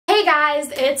Hey guys,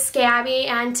 it's Gabby,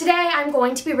 and today I'm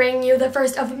going to be bringing you the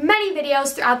first of many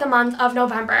videos throughout the month of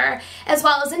November, as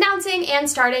well as announcing and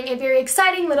starting a very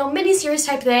exciting little mini-series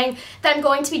type thing that I'm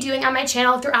going to be doing on my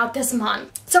channel throughout this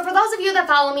month. So for those of you that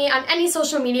follow me on any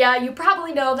social media, you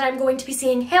probably know that I'm going to be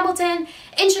seeing Hamilton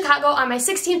in Chicago on my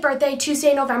 16th birthday,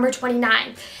 Tuesday, November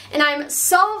 29th. And I'm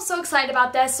so excited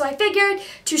about this, so I figured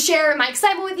to share my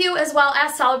excitement with you as well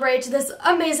as celebrate this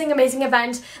amazing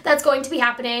event that's going to be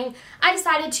happening. I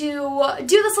decided to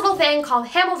do this little thing called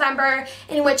Hamilvember,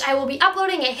 in which I will be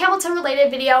uploading a Hamilton related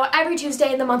video every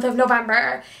Tuesday in the month of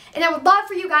November. And I would love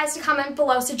for you guys to comment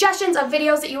below suggestions of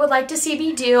videos that you would like to see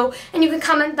me do, and you can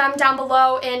comment them down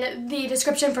below in the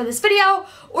description for this video,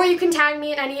 or you can tag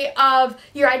me in any of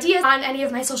your ideas on any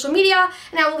of my social media,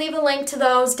 and I will leave a link to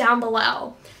those down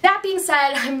below. That being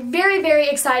said, I'm very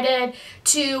excited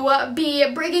to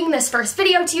be bringing this first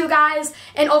video to you guys,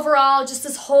 and overall just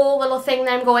this whole little thing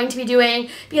that I'm going to be doing,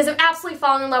 because I've absolutely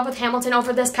fallen in love with Hamilton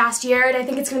over this past year, and I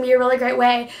think it's going to be a really great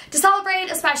way to celebrate,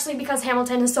 especially because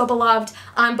Hamilton is so beloved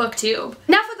on BookTube.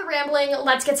 Now for the rambling,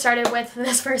 let's get started with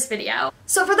this first video.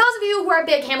 So for those of you who are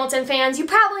big Hamilton fans, you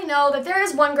probably know that there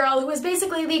is one girl who is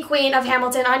basically the queen of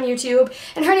Hamilton on YouTube,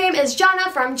 and her name is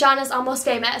Jonna from Jonna's Almost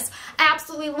Famous. I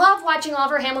absolutely love watching all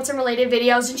of her Hamilton related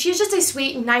videos, and she's just a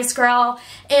sweet, nice girl,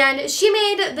 and she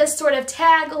made this sort of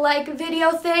tag-like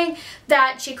video thing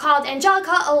that she called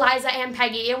Angelica, Eliza, and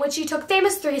Peggy, in which she took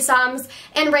famous threesomes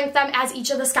and ranked them as each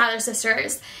of the Schuyler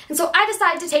sisters. And so I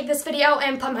decided to take this video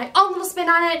and put my own little spin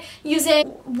on it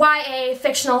using YA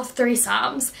fictional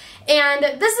threesomes. And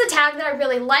this is a tag that I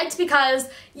really liked because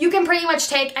you can pretty much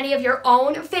take any of your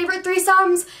own favorite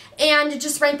threesomes and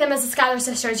just rank them as the Schuyler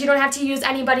sisters. You don't have to use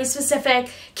anybody's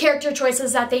specific character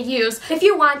choices that they use. If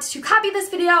you want to copy this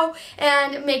video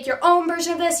and make your own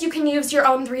version of this, you can use your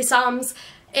own threesomes.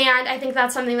 And I think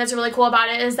that's something that's really cool about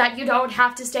it, is that you don't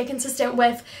have to stay consistent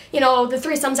with, you know, the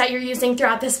threesomes that you're using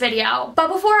throughout this video. But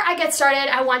before I get started,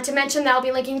 I want to mention that I'll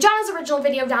be linking Jonna's original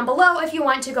video down below if you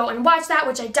want to go and watch that,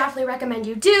 which I definitely recommend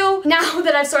you do. Now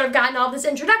that I've sort of gotten all this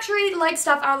introductory like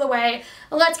stuff out of the way,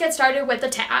 let's get started with the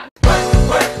tag.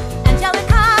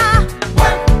 Angelica,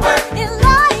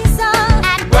 Eliza,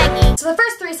 and Peggy. So the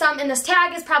first threesome in this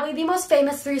tag is probably the most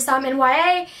famous threesome in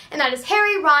YA, and that is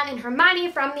Harry, Ron, and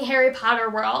Hermione from the Harry Potter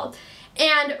world.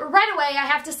 And right away, I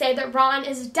have to say that Ron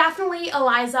is definitely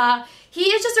Eliza. He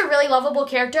is just a really lovable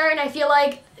character, and I feel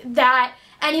like that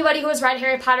anybody who has read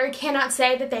Harry Potter cannot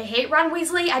say that they hate Ron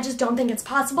Weasley. I just don't think it's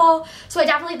possible. So I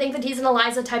definitely think that he's an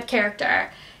Eliza type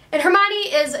character. And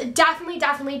Hermione is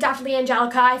definitely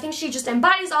Angelica. I think she just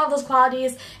embodies all of those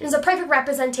qualities and is a perfect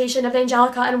representation of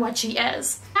Angelica and what she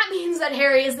is. That means that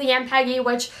Harry is the Aunt Peggy,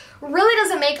 which really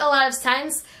doesn't make a lot of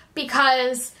sense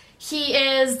because he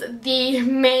is the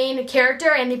main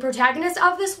character and the protagonist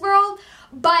of this world.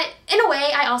 But in a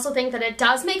way, I also think that it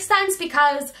does make sense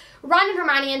because Ron and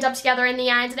Hermione end up together in the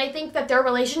end, and I think that their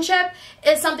relationship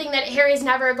is something that Harry's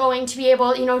never going to be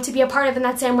able, you know, to be a part of in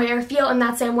that same way or feel in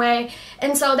that same way,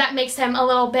 and so that makes him a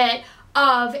little bit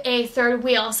of a third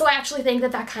wheel. So I actually think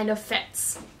that that kind of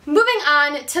fits. Moving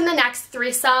on to the next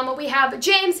threesome, we have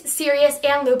James, Sirius,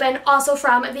 and Lupin, also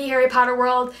from the Harry Potter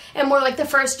world, and more like the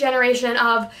first generation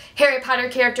of Harry Potter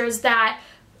characters that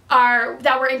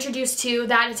we're introduced to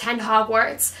that attend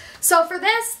Hogwarts. So for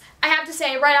this, I have to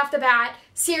say right off the bat,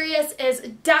 Sirius is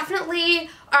definitely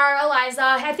our Eliza.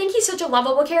 I think he's such a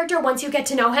lovable character once you get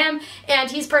to know him,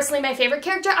 and he's personally my favorite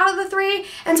character out of the three,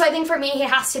 and so I think for me he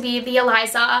has to be the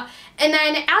Eliza. And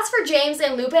then as for James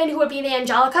and Lupin, who would be the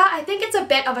Angelica, I think it's a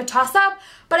bit of a toss-up,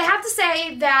 but I have to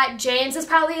say that James is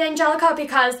probably the Angelica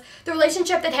because the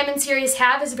relationship that him and Sirius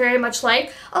have is very much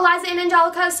like Eliza and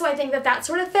Angelica, so I think that that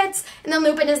sort of fits. And then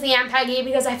Lupin is the Aunt Peggy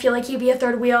because I feel like he'd be a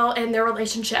third wheel in their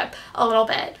relationship a little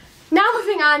bit. Now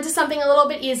moving on to something a little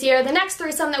bit easier, the next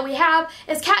threesome that we have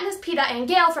is Katniss, Peeta, and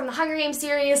Gale from the Hunger Games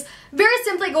series. Very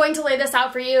simply going to lay this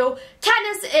out for you.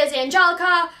 Katniss is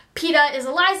Angelica, Peeta is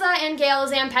Eliza, and Gale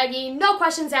is Aunt Peggy. No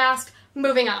questions asked.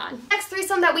 Moving on. Next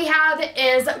threesome that we have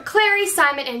is Clary,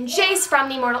 Simon, and Jace from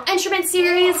the Mortal Instruments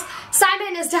series.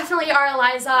 Simon is definitely our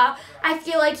Eliza. I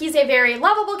feel like he's a very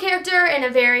lovable character and a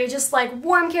very just like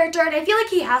warm character, and I feel like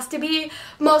he has to be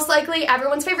most likely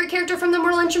everyone's favorite character from the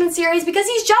Mortal Instruments series because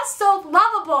he's just so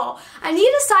lovable. I need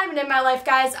a Simon in my life,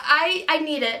 guys. I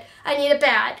need it. I need it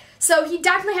bad. So he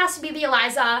definitely has to be the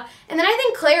Eliza. And then I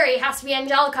think Clary has to be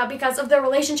Angelica because of their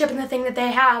relationship and the thing that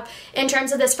they have in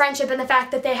terms of this friendship and the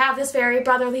fact that they have this very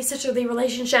brotherly, sisterly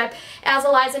relationship, as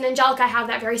Eliza and Angelica have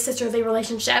that very sisterly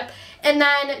relationship. And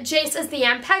then Jace is the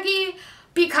Aunt Peggy.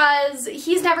 because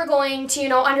he's never going to, you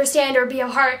know, understand or be a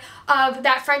part of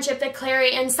that friendship that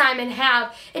Clary and Simon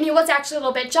have, and he was actually a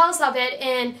little bit jealous of it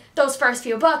in those first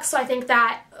few books, so I think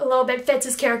that a little bit fits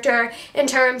his character in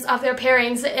terms of their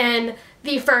pairings in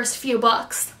the first few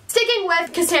books. Sticking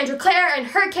with Cassandra Clare and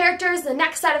her characters, the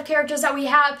next set of characters that we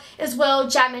have is Will,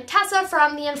 Jem, and Tessa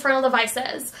from the Infernal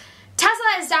Devices.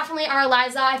 Tessa is definitely our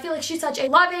Eliza. I feel like she's such a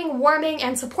loving, warming,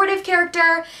 and supportive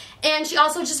character, and she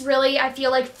also just really, I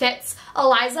feel like, fits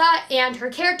Eliza and her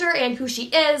character and who she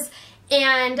is.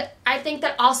 And I think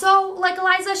that also, like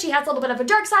Eliza, she has a little bit of a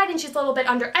dark side and she's a little bit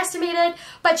underestimated,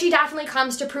 but she definitely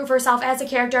comes to prove herself as a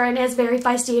character and is very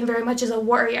feisty and very much is a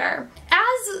warrior.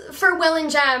 As for Will and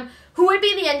Jem, who would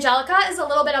be the Angelica is a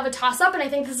little bit of a toss-up, and I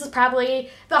think this is probably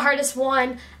the hardest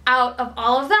one out of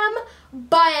all of them,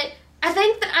 but I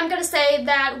think that I'm going to say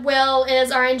that Will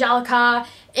is our Angelica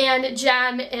and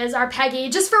Jem is our Peggy,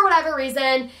 just for whatever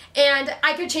reason, and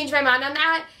I could change my mind on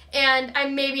that,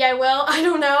 and maybe I will, I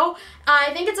don't know.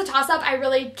 I think it's a toss-up, I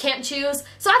really can't choose,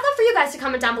 so I'd love for you guys to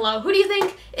comment down below. Who do you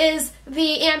think is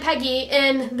the Aunt Peggy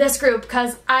in this group?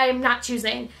 Because I'm not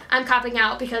choosing. I'm copping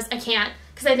out because I can't,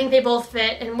 because I think they both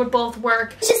fit and would both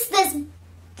work. Just this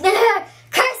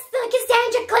curse the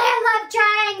Cassandra Clare love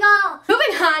triangle!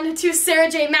 Moving on to Sarah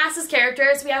J. Maas's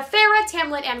characters, we have Feyre,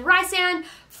 Tamlin, and Rhysand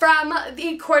from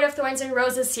the Court of Thorns and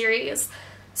Roses series.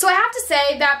 So I have to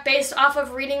say that based off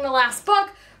of reading the last book,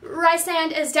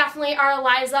 Rhysand is definitely our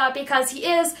Eliza because he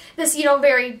is this, you know,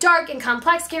 very dark and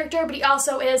complex character, but he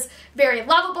also is very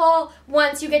lovable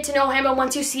once you get to know him and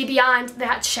once you see beyond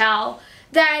that shell.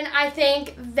 Then I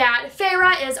think that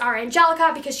Feyre is our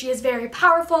Angelica because she is very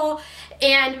powerful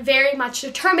and very much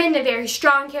determined, a very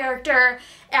strong character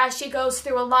as she goes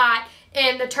through a lot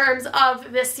in the terms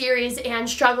of this series and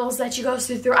struggles that she goes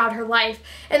through throughout her life.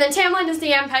 And then Tamlin is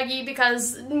the Aunt Peggy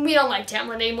because we don't like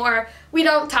Tamlin anymore. We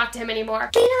don't talk to him anymore.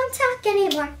 We don't talk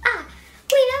anymore.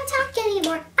 We don't talk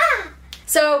anymore.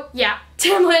 So yeah,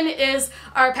 Tamlin is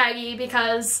our Peggy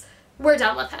because we're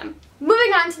done with him.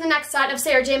 Moving on to the next set of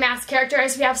Sarah J. Maas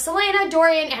characters, we have Selena,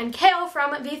 Dorian, and Chaol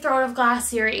from the Throne of Glass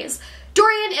series.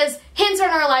 Dorian is hands down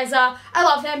our Eliza. I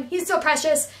love him. He's so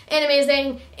precious and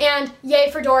amazing, and yay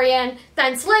for Dorian.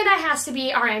 Then Selena has to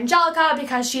be our Angelica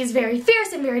because she's very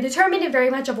fierce and very determined and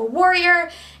very much of a warrior,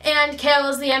 and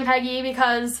Chaol is the Aunt Peggy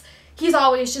because he's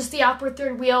always just the awkward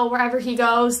third wheel wherever he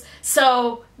goes,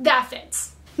 so that fits.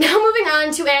 Now moving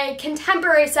on to a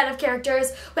contemporary set of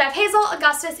characters, we have Hazel,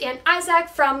 Augustus, and Isaac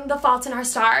from The Fault in Our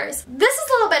Stars. This is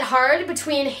a little bit hard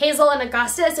between Hazel and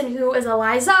Augustus and who is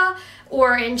Eliza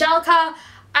or Angelica.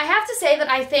 I have to say that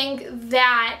I think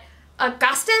that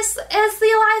Augustus is the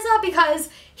Eliza because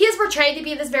he is portrayed to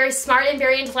be this very smart and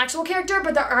very intellectual character,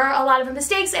 but there are a lot of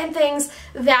mistakes and things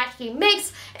that he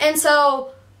makes, and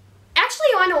so actually,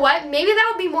 you know what, maybe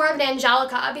that would be more of an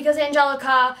Angelica because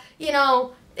Angelica, you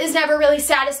know, is never really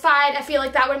satisfied. I feel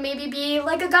like that would maybe be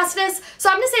like Augustus. So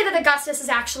I'm going to say that Augustus is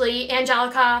actually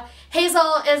Angelica.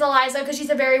 Hazel is Eliza because she's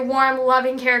a very warm,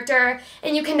 loving character,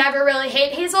 and you can never really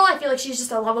hate Hazel. I feel like she's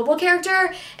just a lovable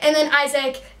character. And then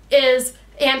Isaac is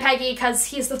Aunt Peggy because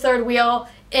he's the third wheel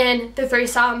in the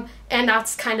threesome, and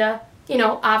that's kind of, you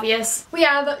know, obvious. We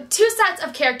have two sets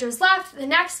of characters left. The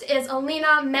next is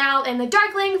Alina, Mal, and the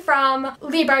Darkling from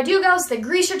Leigh Bardugo's The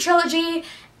Grisha Trilogy.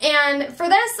 And for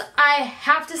this, I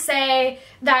have to say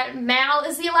that Mal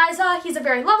is the Eliza. He's a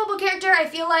very lovable character. I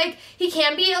feel like he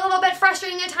can be a little bit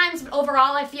frustrating at times, but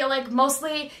overall I feel like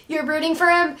mostly you're rooting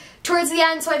for him towards the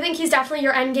end, so I think he's definitely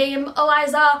your endgame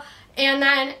Eliza. And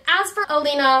then as for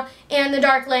Alina and the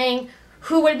Darkling,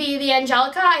 who would be the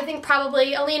Angelica? I think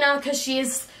probably Alina because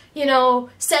she's, you know,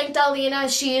 Sancta Alina,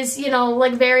 she's, you know,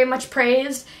 like very much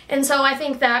praised, and so I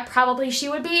think that probably she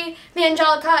would be the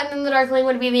Angelica, and then the Darkling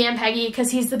would be the Aunt Peggy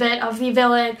because he's the bit of the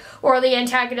villain or the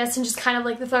antagonist and just kind of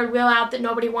like the third wheel out that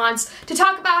nobody wants to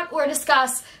talk about or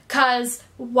discuss because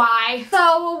why?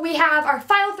 So we have our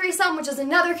final threesome, which is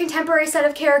another contemporary set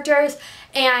of characters,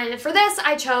 and for this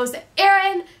I chose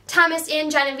Aaron, Thomas,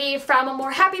 and Genevieve from A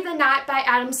More Happy Than Not by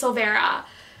Adam Silvera.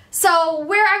 So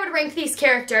where I would rank these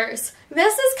characters,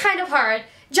 this is kind of hard.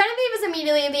 Genevieve is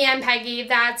immediately the Aunt Peggy,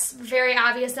 that's very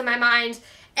obvious in my mind.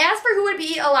 As for who would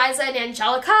be Eliza and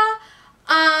Angelica,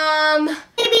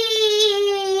 Maybe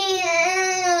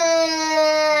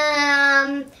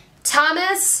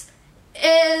Thomas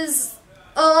is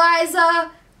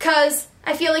Eliza because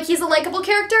I feel like he's a likable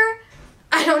character.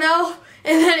 I don't know.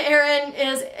 And then Aaron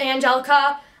is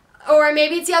Angelica. Or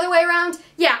maybe it's the other way around.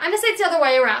 Yeah, I'm going to say it's the other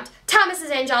way around. Thomas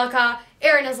is Angelica,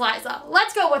 Aaron as Liza.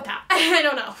 Let's go with that. I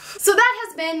don't know. So that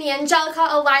has been the Angelica,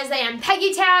 Eliza, and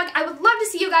Peggy tag. I would love to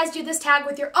see you guys do this tag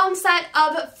with your own set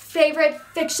of favorite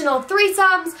fictional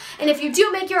threesomes. And if you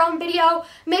do make your own video,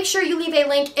 make sure you leave a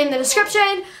link in the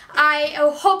description. I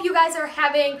hope you guys are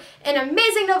having an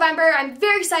amazing November. I'm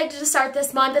very excited to start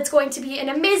this month. It's going to be an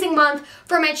amazing month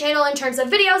for my channel in terms of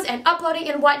videos and uploading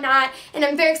and whatnot. And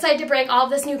I'm very excited to bring all of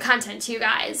this new content to you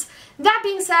guys. That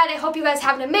being said, I hope you guys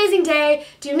have an amazing day.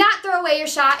 Do not throw away your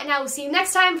shot, and I will see you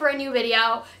next time for a new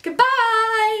video. Goodbye!